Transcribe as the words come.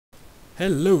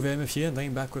Hello there, Imef here, and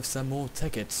I'm back with some more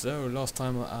Tekkit. So, last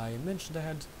time I mentioned I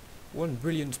had one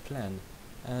brilliant plan,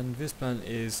 and this plan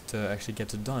is to actually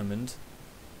get a diamond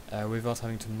without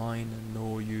having to mine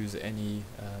nor use any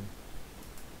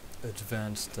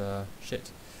advanced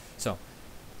shit. So,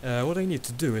 what I need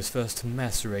to do is first to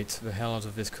macerate the hell out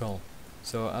of this coal.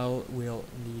 So we'll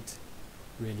need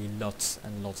really lots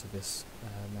and lots of this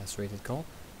macerated coal.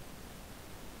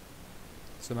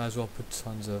 So might as well put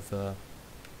tons of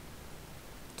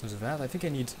that. I think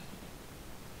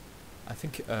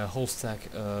a whole stack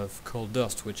of coal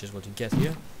dust, which is what you get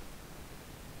here.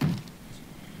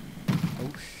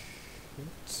 Oh shit!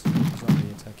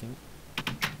 Zombie attacking.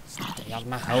 Stay out of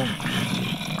my home.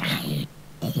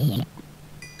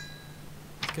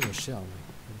 Let's get a shell.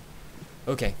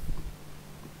 Okay.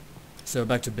 So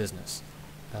back to business.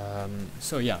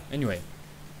 So yeah. Anyway,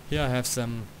 here I have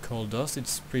some coal dust.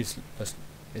 It's a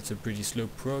pretty slow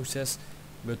process,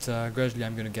 but gradually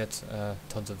I'm gonna get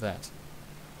tons of that.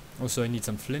 Also, I need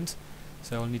some flint,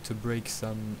 so I'll need to break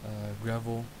some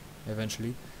gravel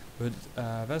eventually. But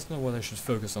that's not what I should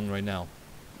focus on right now.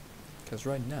 Because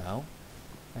right now,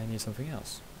 I need something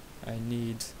else. I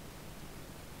need...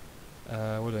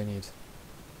 what do I need?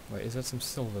 Wait, is that some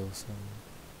silver or some...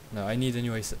 No, I need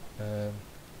anyways a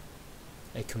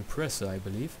compressor, I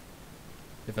believe.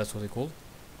 If that's what they're called.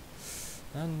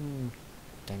 And...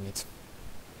 dang it.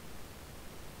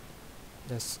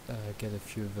 Let's get a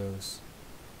few of those.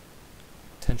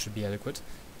 10 should be adequate.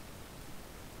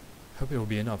 Hope it will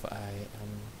be enough. I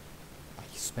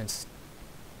spent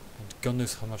and God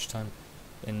knows how much time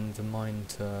in the mine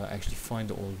to actually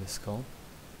find all this coal,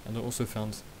 and I also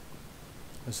found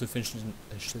a sufficient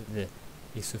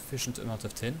amount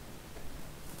of tin.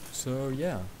 So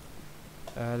yeah,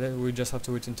 then we just have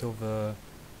to wait until the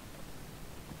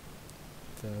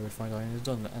refined iron is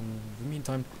done, and in the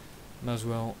meantime, might as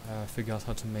well figure out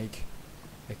how to make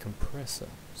a compressor.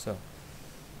 So.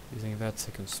 Using that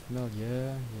second smell,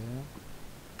 yeah.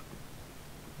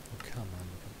 Oh, come on,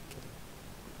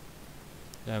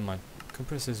 never mind.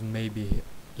 Compressors maybe...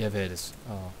 yeah, there it is.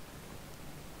 Oh.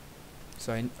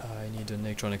 So I need an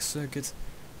electronic circuit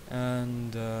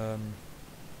and a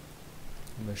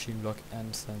machine block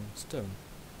and some stone.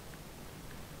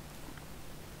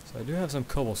 So I do have some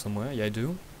cobble somewhere, yeah I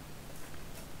do.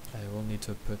 I will need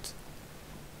to put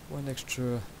one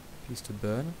extra piece to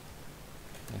burn,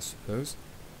 I suppose.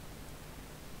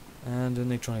 And an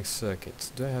electronic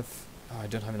circuit. Do I have... oh, I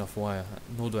don't have enough wire,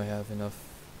 nor do I have enough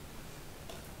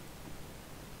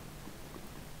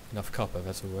copper,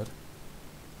 that's a word.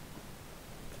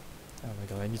 Oh my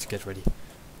god, I need to get ready.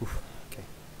 Oof, okay.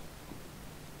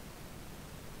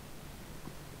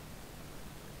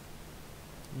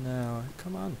 Now,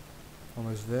 come on.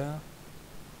 Almost there.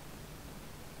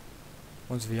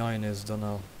 Once the iron is done,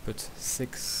 I'll put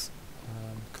 6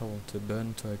 coal to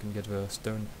burn so I can get the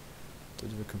stone to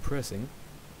do the compressing.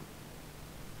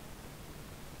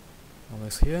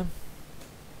 Almost here.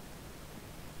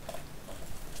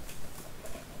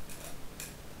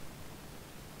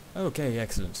 Okay,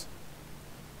 excellent.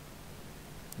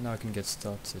 Now I can get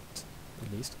started,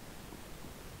 at least.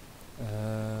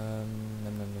 I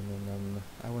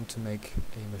want to make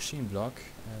a machine block,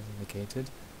 as indicated.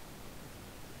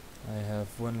 I have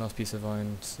one last piece of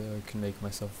iron, so I can make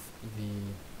myself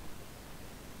the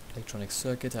electronic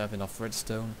circuit. I have enough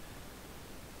redstone,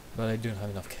 but I don't have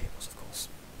enough cables, of course.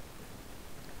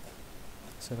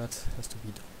 So that has to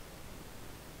be done.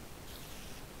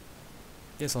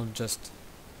 Yes, I'll just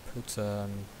put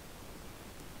 1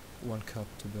 cup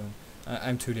to burn.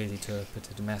 I'm too lazy to put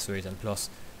it to macerate, and plus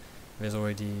there's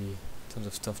already tons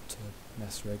of stuff to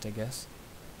macerate, I guess.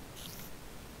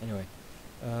 Anyway,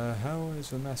 how is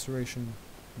the maceration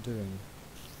doing?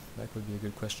 That would be a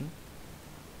good question.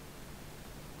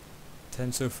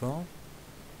 10 so far.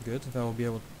 Good. That will be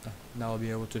able. Now I'll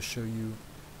be able to show you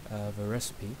the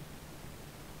recipe,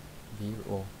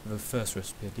 or the first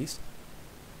recipe at least.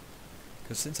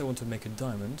 Because since I want to make a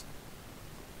diamond,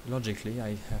 logically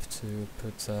I have to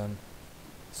put some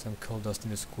coal dust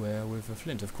in a square with a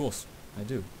flint. Of course, I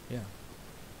do. Yeah.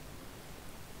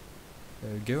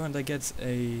 There we go, and I get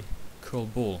a coal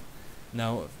ball.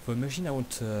 Now the machine I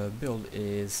want to build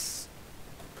is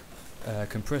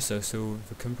compressor, so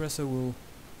the compressor will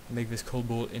make this coal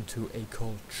ball into a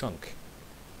coal chunk.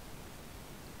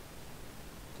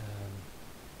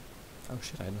 Oh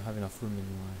shit, I don't have enough room in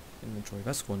my inventory.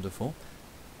 That's wonderful.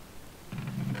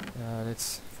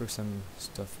 Let's throw some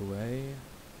stuff away.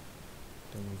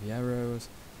 Don't want the arrows.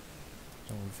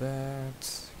 Don't want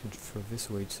that. You can throw this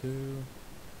away too.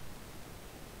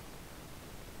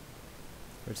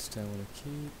 Redstone I want to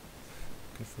keep.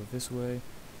 Can throw this away.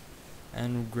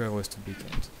 and gravel is to be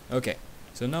gained. Okay,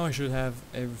 so now I should have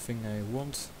everything I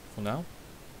want for now.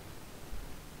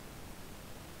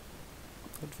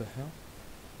 What the hell?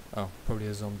 Oh, probably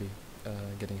a zombie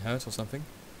getting hurt or something.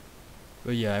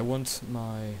 But yeah, I want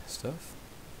my stuff.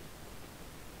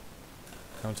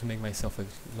 I want to make myself a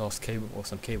last cable or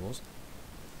some cables.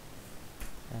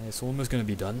 And it's almost gonna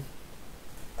be done.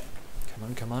 Come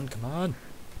on, come on, come on!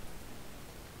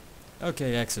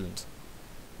 Okay, excellent.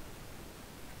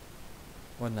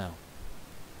 What now?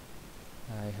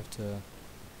 I have to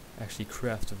actually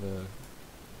craft the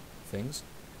things.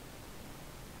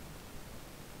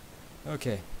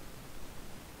 Okay.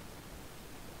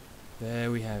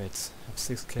 There we have it. I have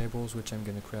 6 cables which I'm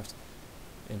gonna craft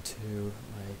into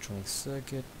my electronic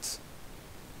circuit.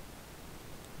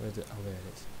 Oh, there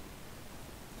it is.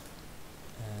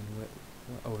 And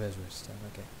oh, there's redstone.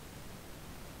 Okay.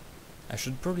 I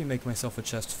should probably make myself a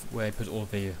chest where I put all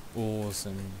the ores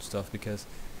and stuff, because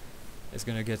it's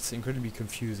gonna get incredibly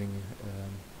confusing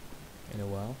in a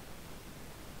while.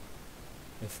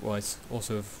 Well, it's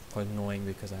also quite annoying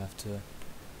because I have to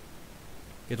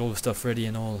get all the stuff ready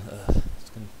and all.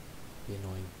 It's gonna be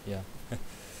annoying. Yeah.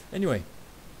 Anyway,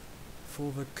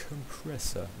 for the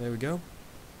compressor, there we go.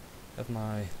 Have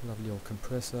my lovely old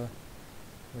compressor,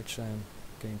 which I'm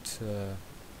going to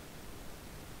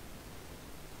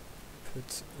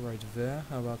put right there.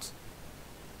 How about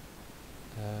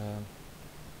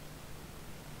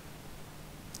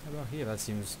here? That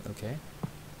seems okay.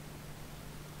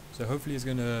 So hopefully it's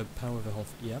gonna power the whole.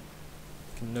 Yep.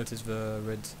 You can notice the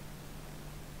red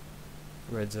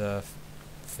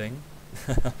thing.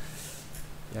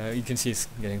 Yeah, you can see it's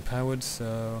getting powered.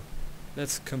 So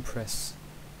let's compress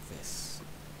this.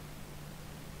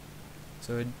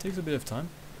 So it takes a bit of time.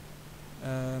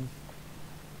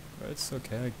 But it's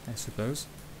okay, I suppose.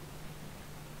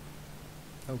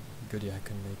 Oh, goody! I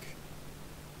can make.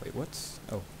 Wait, what?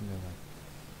 Oh, no, no.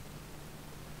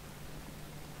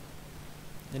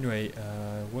 Anyway,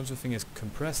 once the thing is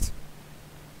compressed,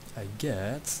 I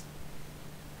get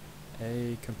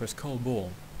a compressed coal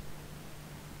ball.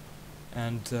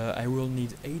 And I will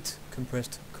need 8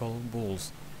 compressed coal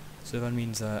balls. So that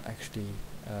means actually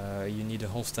you need a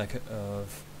whole stack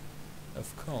of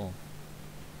coal.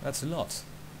 That's a lot.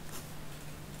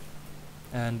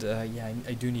 And yeah,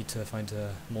 I do need to find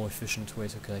a more efficient way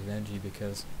to collect energy,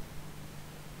 because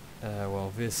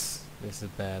well, this is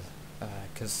bad.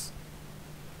 Because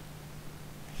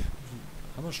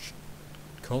how much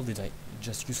coal did I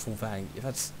just use for that?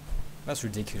 That's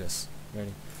ridiculous,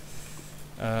 really.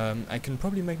 I can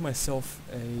probably make myself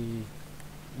a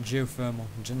geothermal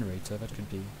generator. That could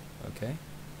be okay,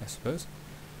 I suppose.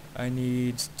 I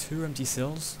need 2 empty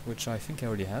cells, which I think I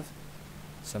already have.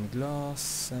 Some glass,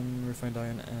 some refined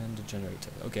iron, and a generator.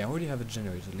 Okay, I already have a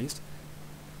generator at least.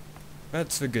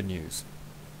 That's the good news.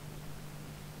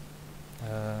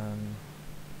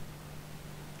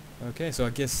 Okay, so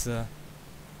I guess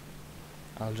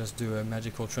I'll just do a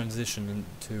magical transition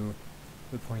into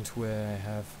the point where I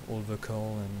have all the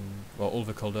coal and, well, all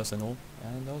the coal dust and all,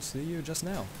 and I'll see you just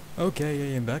now.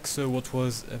 Okay, I am back. So what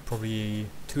was probably a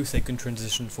 2-second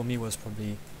transition for me was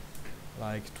probably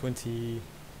like 20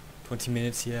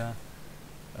 minutes here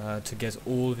to get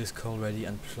all this coal ready,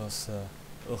 and plus I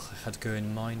had to go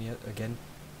in mine yet again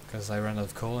because I ran out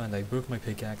of coal and I broke my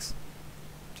pickaxe,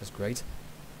 which is great.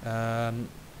 I'm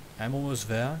almost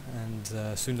there,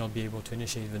 and soon I'll be able to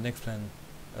initiate the next plan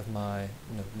of my,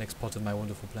 next part of my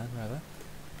wonderful plan, rather.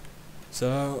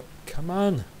 So, come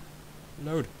on,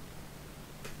 load.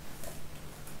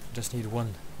 Just need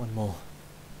one more.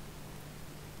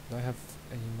 Do I have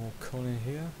any more coal in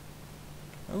here?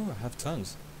 Oh, I have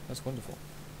tons. That's wonderful.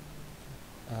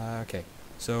 Okay,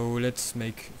 so let's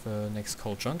make the next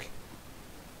coal chunk.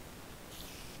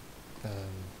 Oh,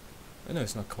 no,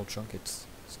 it's not coal chunk, it's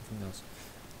something else.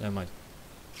 Never mind.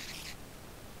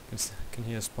 Can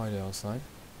hear a spider outside.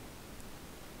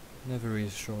 Never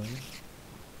reassuring.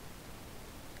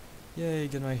 Yay,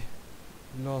 get my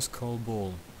last coal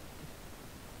ball.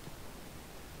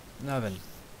 Now then.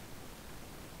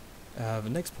 The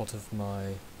next part of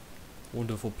my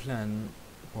wonderful plan,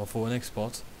 well, for the next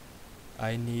part,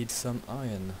 I need some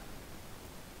iron.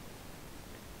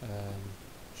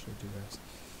 Should I do that?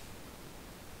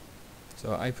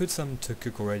 So I put some to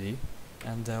cook already,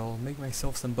 and I'll make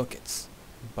myself some buckets.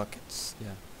 Buckets,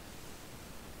 yeah.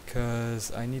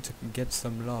 Because I need to get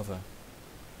some lava.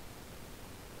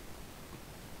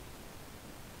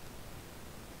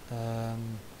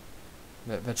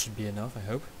 That should be enough, I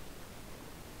hope.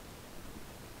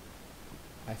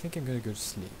 I think I'm gonna go to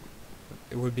sleep.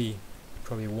 It would be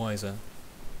probably wiser,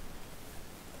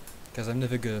 because I'm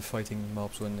never good at fighting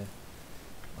mobs when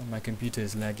on my computer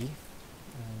is laggy,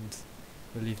 and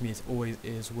believe me, it always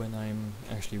is when I'm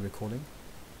actually recording.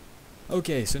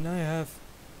 Okay, so now I have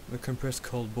the compressed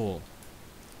cold ball.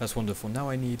 That's wonderful. Now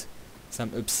I need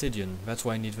some obsidian. That's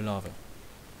why I need the lava.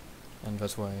 And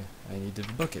that's why I needed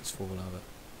the buckets for the lava.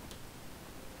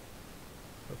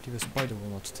 Hopefully the spider will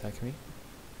not attack me.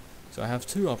 So I have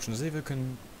two options. Either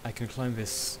I can climb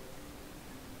this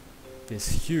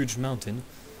huge mountain,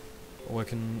 or I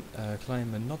can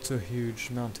climb a not so huge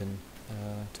mountain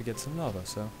to get some lava.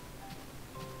 So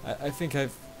I think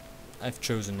I've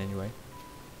chosen anyway.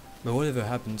 But whatever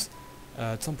happens,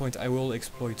 at some point I will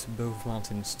exploit both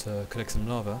mountains to collect some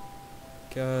lava,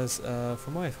 because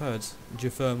from what I've heard,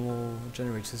 geothermal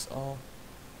generators are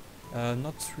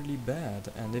not really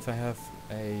bad, and if I have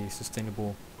a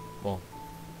sustainable, well,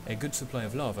 a good supply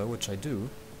of lava, which I do,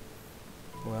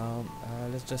 well,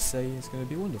 let's just say it's going to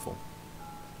be wonderful.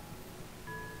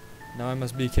 Now I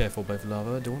must be careful by the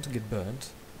lava. I don't want to get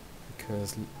burnt,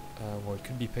 because well, it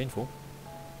could be painful.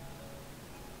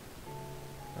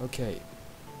 Okay,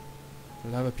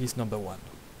 lava piece number 1.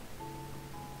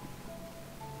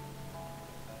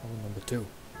 Oh, number 2.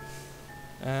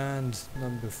 And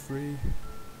number 3.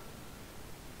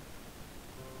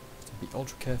 Have to be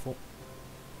ultra careful.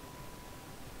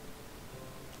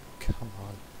 Come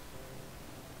on.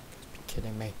 You must be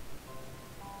kidding me.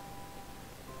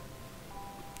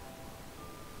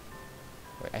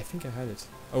 Wait, I think I had it.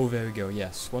 Oh, there we go.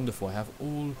 Yes, wonderful. I have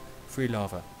all 3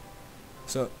 lava.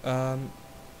 So,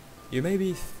 you may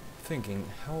be thinking,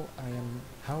 how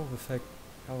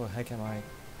the heck am I?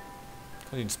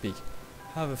 Can't even speak.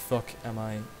 How the fuck am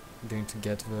I going to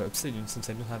get the obsidian since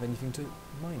I don't have anything to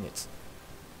mine it?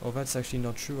 Oh, that's actually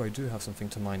not true. I do have something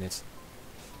to mine it.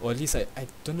 Or at least I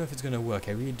don't know if it's gonna work.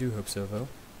 I really do hope so, though.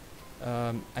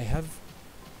 I have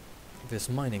this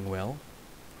mining well.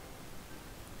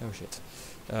 Oh shit.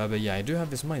 But yeah, I do have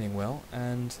this mining well,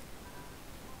 and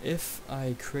if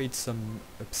I create some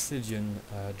obsidian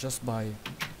just by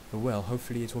the well,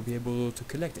 hopefully it will be able to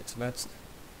collect it. That's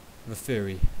the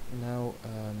theory. Now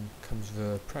comes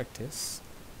the practice.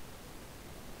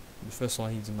 But first of all,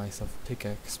 I need myself a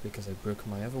pickaxe because I broke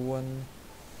my other one.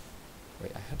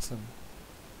 Wait, I had some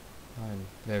iron.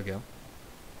 There we go.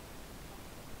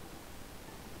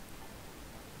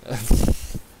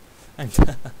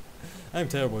 I'm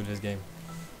terrible at this game.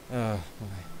 My.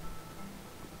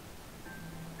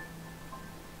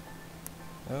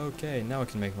 Okay, now I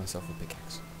can make myself a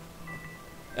pickaxe.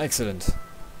 Excellent.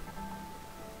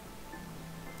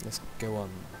 Let's go on.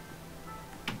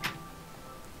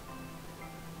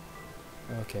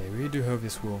 Okay, we do hope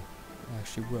this will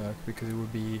actually work, because it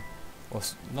would be, well,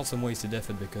 not some wasted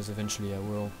effort, because eventually I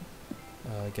will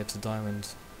get a diamond,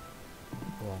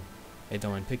 well, a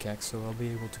diamond pickaxe, so I'll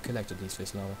be able to collect at least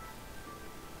this lava.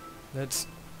 Let's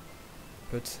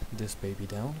put this baby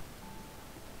down.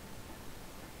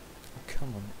 Oh,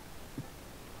 come on.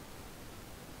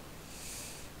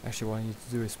 Actually, what I need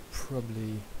to do is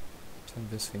probably turn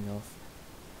this thing off,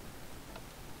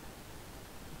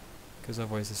 because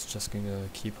otherwise it's just going to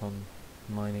keep on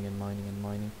mining and mining and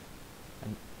mining.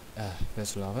 And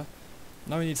there's lava.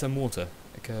 Now we need some water,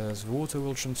 because water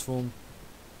will transform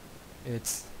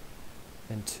it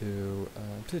into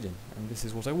obsidian, and this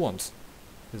is what I want,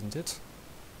 isn't it?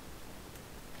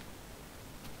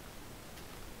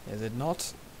 Is it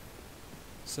not?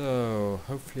 So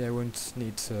hopefully I won't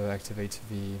need to activate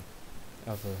the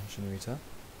other generator.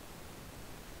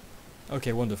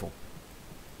 Okay, wonderful.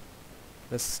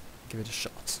 Let's give it a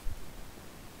shot.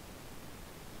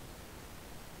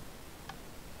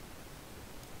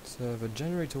 So the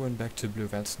generator went back to blue.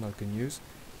 That's not good news.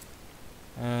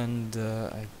 And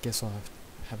I guess I'll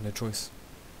have no choice.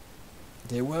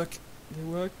 They work. They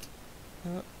work.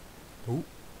 Oh.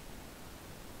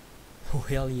 Oh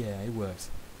hell yeah, it worked.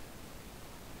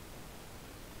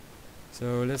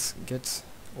 So let's get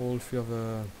all 3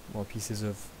 other more pieces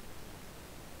of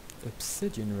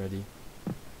obsidian ready.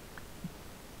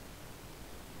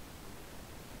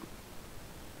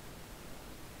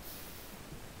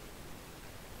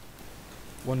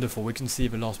 Wonderful, we can see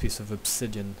the last piece of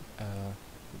obsidian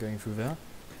going through there.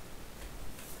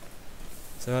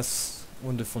 So that's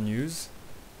wonderful news.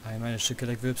 I managed to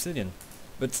collect the obsidian.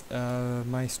 But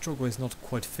my struggle is not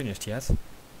quite finished yet.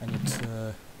 I need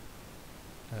to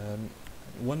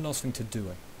one last thing to do.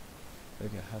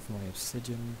 Okay, I have my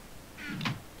obsidian.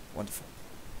 Wonderful.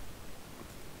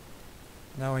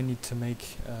 Now I need to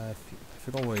make, I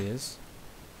forgot what it is.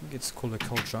 I think it's called a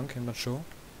coal chunk, I'm not sure.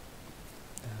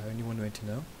 Only one way to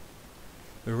know.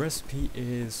 The recipe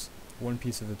is 1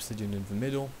 piece of obsidian in the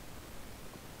middle,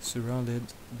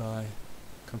 surrounded by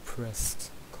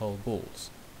compressed coal balls.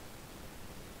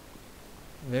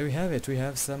 there we have it. We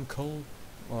have some coal,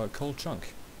 or coal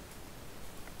chunk.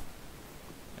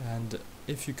 And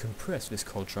if you compress this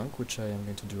coal chunk, which I am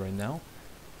going to do right now,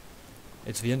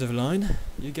 it's the end of the line,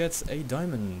 you get a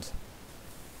diamond.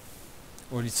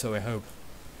 Or at least so I hope.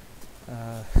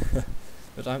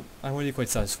 But I'm really quite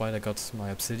satisfied I got my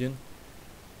obsidian.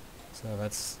 So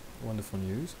that's wonderful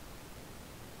news.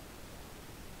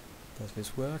 Does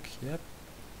this work? Yep.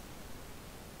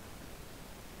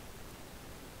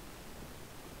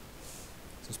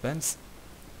 Suspense.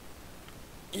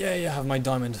 Yeah, I have my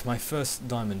diamond, my first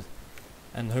diamond.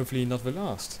 And hopefully not the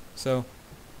last. So,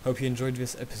 hope you enjoyed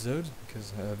this episode,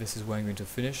 because this is where I'm going to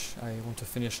finish. I want to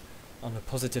finish on a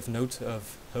positive note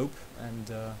of hope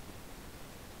and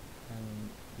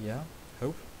yeah,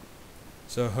 hope.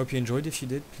 So hope you enjoyed. If you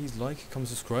did, please like, comment,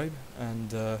 subscribe,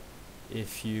 and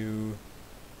if you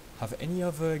have any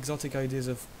other exotic ideas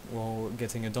of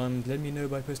getting a diamond, let me know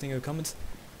by posting a comment,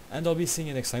 and I'll be seeing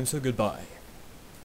you next time, so goodbye.